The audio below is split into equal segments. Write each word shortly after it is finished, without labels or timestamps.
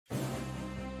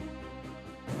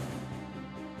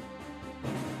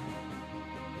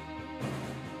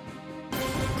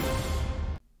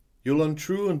Yulan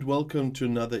True and welcome to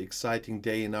another exciting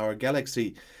day in our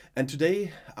galaxy. And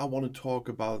today I want to talk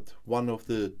about one of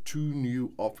the two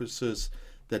new officers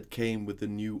that came with the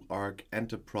new ARC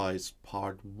Enterprise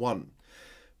Part 1.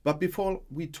 But before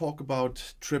we talk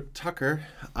about Trip Tucker,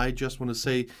 I just want to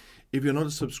say, if you're not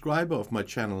a subscriber of my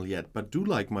channel yet, but do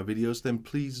like my videos, then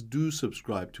please do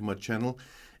subscribe to my channel.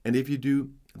 And if you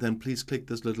do, then please click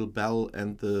this little bell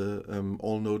and the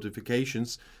all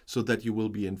notifications so that you will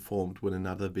be informed when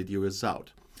another video is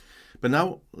out. But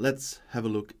now let's have a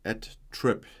look at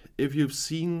Trip. If you've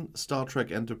seen Star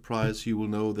Trek Enterprise, you will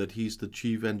know that he's the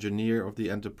chief engineer of the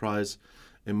Enterprise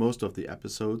in most of the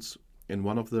episodes. In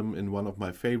one of them, in one of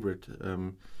my favorite,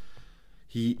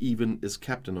 he even is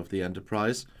captain of the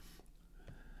Enterprise.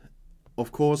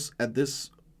 Of course, at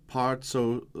this part,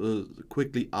 so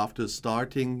quickly after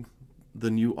starting the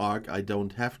new arc, I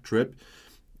don't have Trip,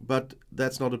 but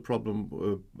that's not a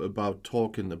problem about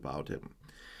talking about him.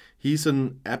 He's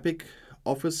an epic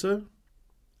officer,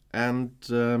 and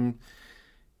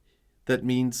that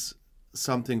means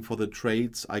something for the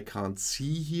traits I can't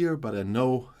see here, but I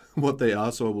know what they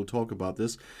are, so I will talk about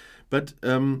this. But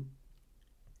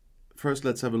first,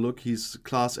 let's have a look. He's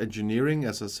class engineering,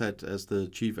 as I said, as the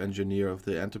chief engineer of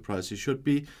the Enterprise he should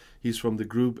be. He's from the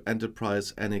group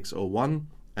Enterprise NX-01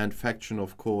 and faction,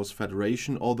 of course,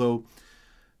 Federation. Although,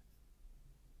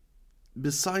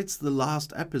 besides the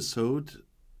last episode,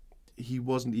 he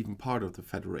wasn't even part of the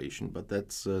Federation. But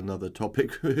that's another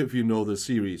topic if you know the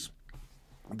series.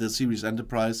 The series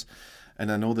Enterprise,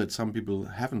 and I know that some people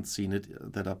haven't seen it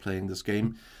that are playing this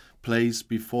game, plays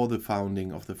before the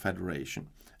founding of the Federation.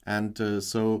 And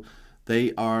so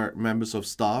they are members of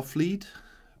Starfleet,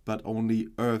 but only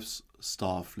Earth's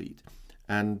Starfleet.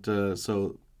 And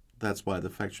so that's why the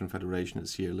faction Federation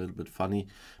is here a little bit funny.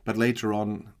 But later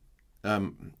on,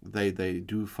 they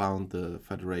do found the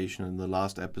Federation in the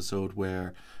last episode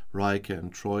where Riker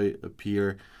and Troy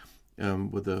appear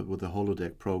with the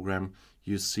holodeck program.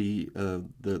 You see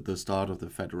the start of the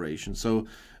Federation. So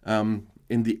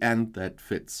in the end, that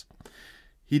fits.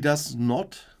 He does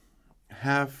not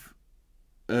have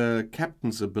a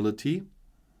captain's ability,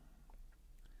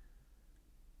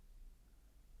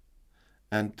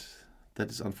 and that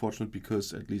is unfortunate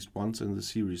because at least once in the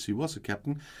series he was a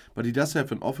captain, but he does have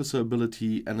an officer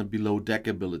ability and a below deck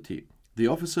ability. The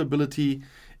officer ability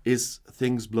is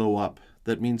things blow up.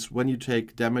 That means when you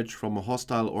take damage from a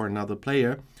hostile or another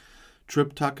player,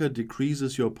 Trip Tucker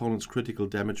decreases your opponent's critical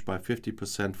damage by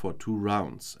 50% for 2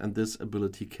 rounds, and this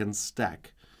ability can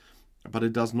stack. But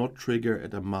it does not trigger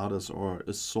at armadas or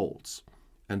assaults.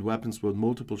 And weapons with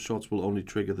multiple shots will only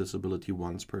trigger this ability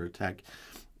once per attack.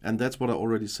 And that's what I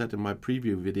already said in my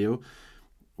preview video.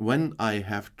 When I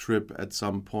have Trip at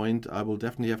some point, I will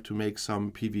definitely have to make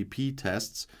some PvP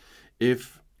tests.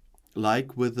 If,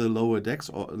 like with the lower decks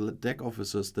or deck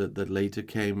officers that later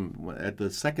came at the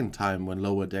second time when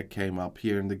lower deck came up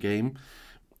here in the game,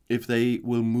 if they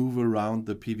will move around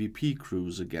the PvP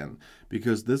crews again,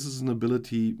 because this is an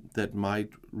ability that might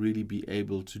really be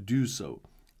able to do so.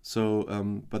 So,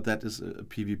 but that is a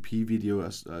PvP video.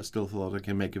 I still thought I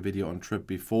can make a video on Trip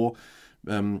before,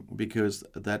 because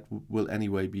that will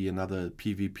anyway be another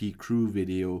PvP crew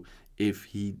video if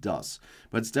he does.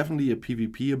 But it's definitely a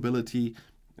PvP ability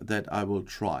that I will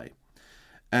try.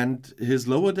 And his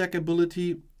lower deck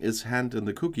ability is Hand in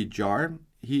the Cookie Jar.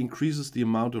 He increases the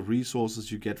amount of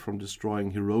resources you get from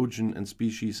destroying Hirogen and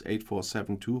Species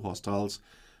 8472 hostiles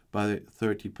by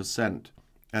 30%.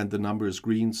 And the number is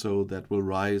green, so that will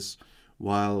rise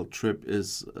while Trip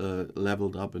is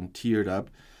leveled up and tiered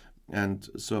up. And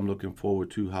so I'm looking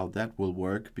forward to how that will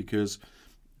work, because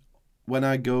when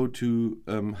I go to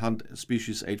hunt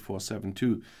Species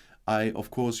 8472, I of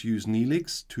course use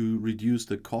Neelix to reduce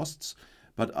the costs,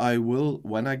 but I will,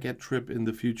 when I get Trip in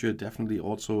the future, definitely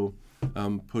also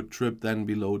put Trip then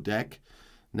below deck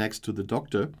next to the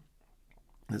Doctor.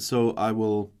 So I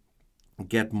will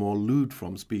get more loot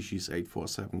from Species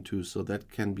 8472, so that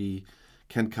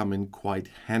can come in quite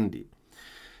handy.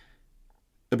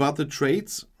 About the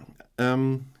traits,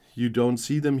 you don't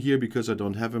see them here because I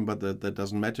don't have him, but that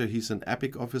doesn't matter. He's an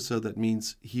epic officer. That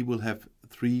means he will have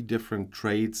 3 different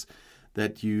traits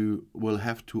that you will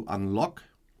have to unlock.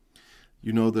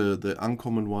 You know, the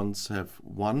uncommon ones have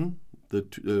 1,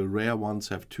 the rare ones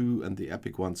have 2, and the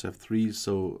epic ones have 3.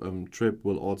 So Trip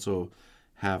will also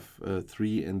have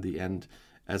 3 in the end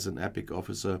as an epic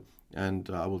officer, and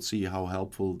I will see how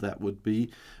helpful that would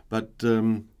be. But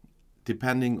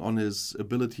depending on his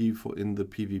ability in the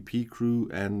PvP crew,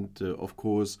 and of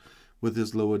course with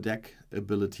his lower deck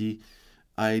ability,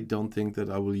 I don't think that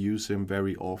I will use him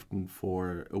very often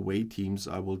for away teams.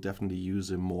 I will definitely use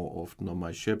him more often on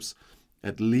my ships,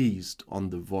 at least on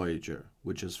the Voyager,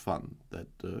 which is fun. That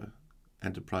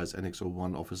Enterprise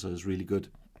NX-01 officer is really good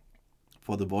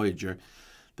for the Voyager.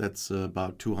 That's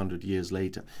about 200 years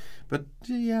later. But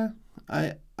yeah,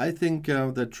 I think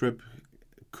that Trip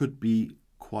could be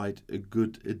quite a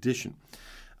good addition.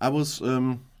 I was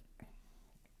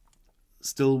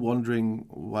still wondering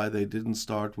why they didn't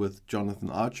start with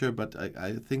Jonathan Archer, but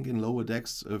I think in Lower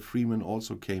Decks Freeman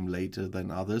also came later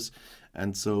than others,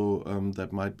 and so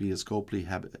that might be a Scopely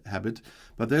habit.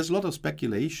 But there's a lot of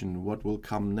speculation what will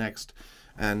come next,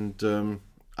 and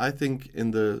I think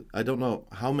I don't know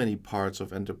how many parts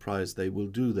of Enterprise they will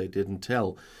do, they didn't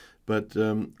tell, but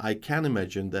I can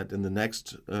imagine that in the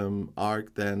next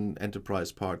arc, then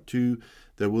Enterprise Part 2,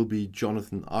 there will be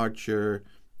Jonathan Archer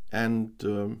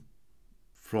and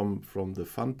from the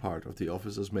fun part of the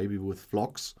officers, maybe with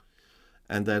Phlox.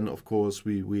 And then, of course,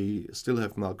 we still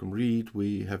have Malcolm Reed,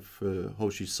 we have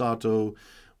Hoshi Sato,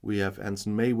 we have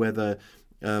Anson Mayweather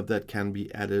that can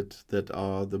be added, that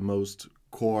are the most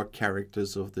core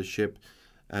characters of the ship.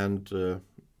 And,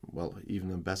 well, even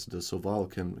Ambassador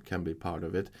Soval can be part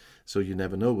of it. So you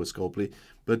never know with Scopely.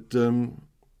 But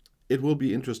it will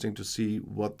be interesting to see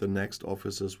what the next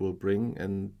officers will bring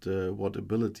and what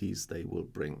abilities they will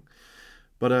bring.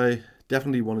 But I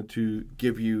definitely wanted to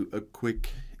give you a quick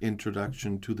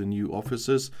introduction to the new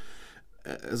officers.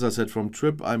 As I said, from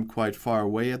Trip, I'm quite far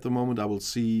away at the moment. I will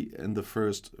see in the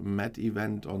first Met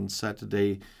event on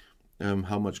Saturday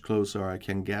how much closer I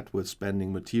can get with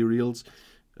spending materials.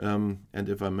 And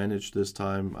if I manage this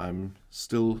time, I'm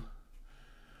still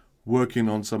working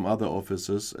on some other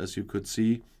officers, as you could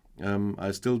see.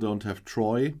 I still don't have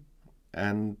Troy,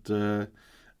 and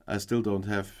I still don't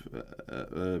have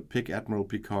Pick Admiral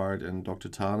Picard and Dr.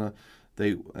 Tana.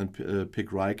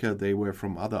 Pick Riker. They were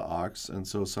from other arcs, and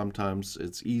so sometimes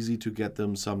it's easy to get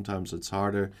them, sometimes it's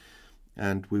harder,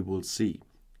 and we will see.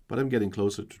 But I'm getting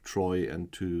closer to Troy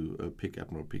and to Pick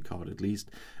Admiral Picard at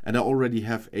least, and I already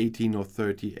have 18 or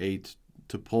 38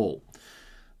 to pull.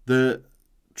 The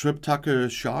Trip Tucker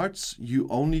shards you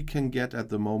only can get at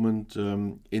the moment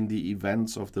in the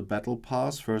events of the Battle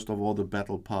Pass. First of all, the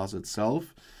Battle Pass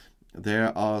itself.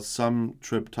 There are some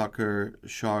Trip Tucker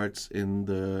shards in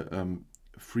the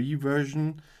free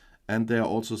version, and there are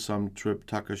also some Trip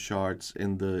Tucker shards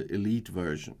in the elite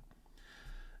version.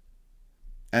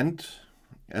 And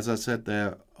as I said,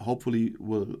 there's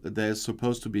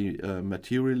supposed to be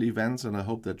material events, and I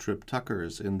hope that Trip Tucker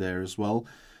is in there as well.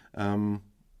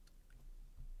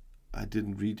 I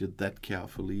didn't read it that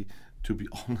carefully, to be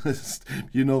honest.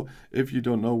 You know, if you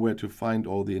don't know where to find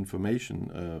all the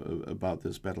information about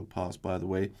this Battle Pass, by the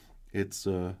way, it's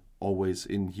always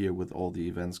in here with all the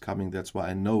events coming. That's why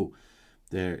I know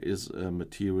there is a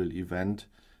material event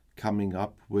coming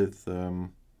up with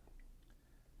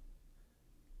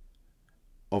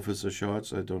officer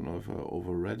shards. I don't know if I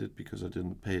overread it because I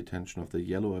didn't pay attention of the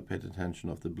yellow. I paid attention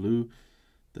of the blue.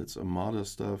 That's Armada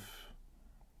stuff.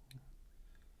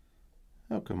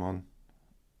 Oh, come on.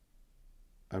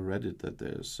 I read it that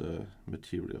there's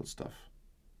material stuff.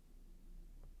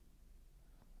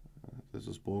 This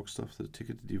is Borg stuff, the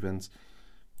ticketed events.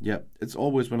 Yeah, it's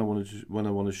always when I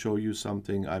want to show you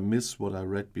something, I miss what I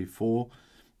read before.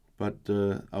 But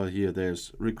oh, here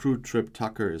there's Recruit Trip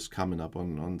Tucker is coming up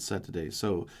on Saturday.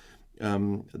 So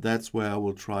that's where I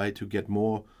will try to get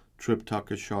more Trip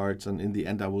Tucker shards, and in the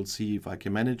end I will see if I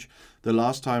can manage. The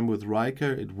last time with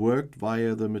Riker it worked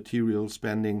via the material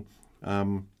spending.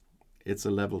 It's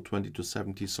a level 20 to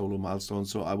 70 solo milestone,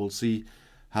 so I will see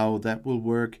how that will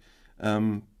work.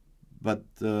 But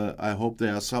I hope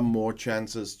there are some more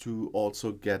chances to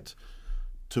also get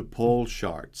to Paul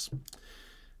shards.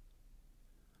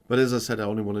 But as I said, I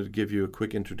only wanted to give you a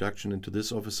quick introduction into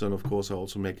this officer, and of course I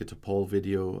also make it a poll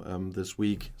video this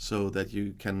week so that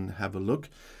you can have a look.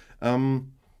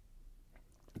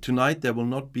 Tonight there will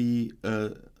not be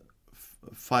a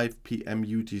 5 p.m.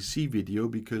 UTC video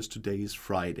because today is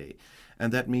Friday,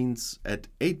 and that means at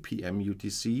 8 p.m.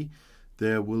 UTC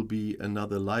there will be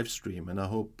another live stream, and I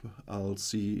hope I'll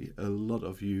see a lot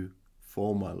of you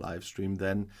for my live stream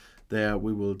then. There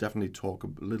we will definitely talk a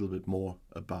little bit more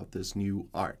about this new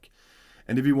arc.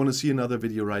 And if you want to see another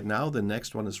video right now, the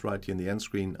next one is right here in the end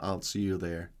screen. I'll see you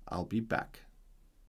there. I'll be back.